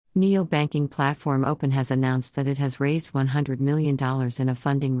Neobanking platform Open has announced that it has raised $100 million in a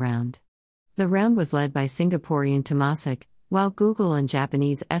funding round. The round was led by Singaporean Temasek, while Google and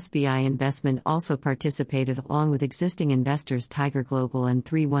Japanese SBI Investment also participated along with existing investors Tiger Global and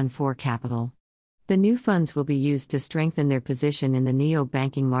 314 Capital. The new funds will be used to strengthen their position in the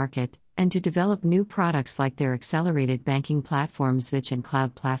neobanking market, and to develop new products like their accelerated banking platform Switch and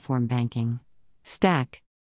cloud platform banking. Stack.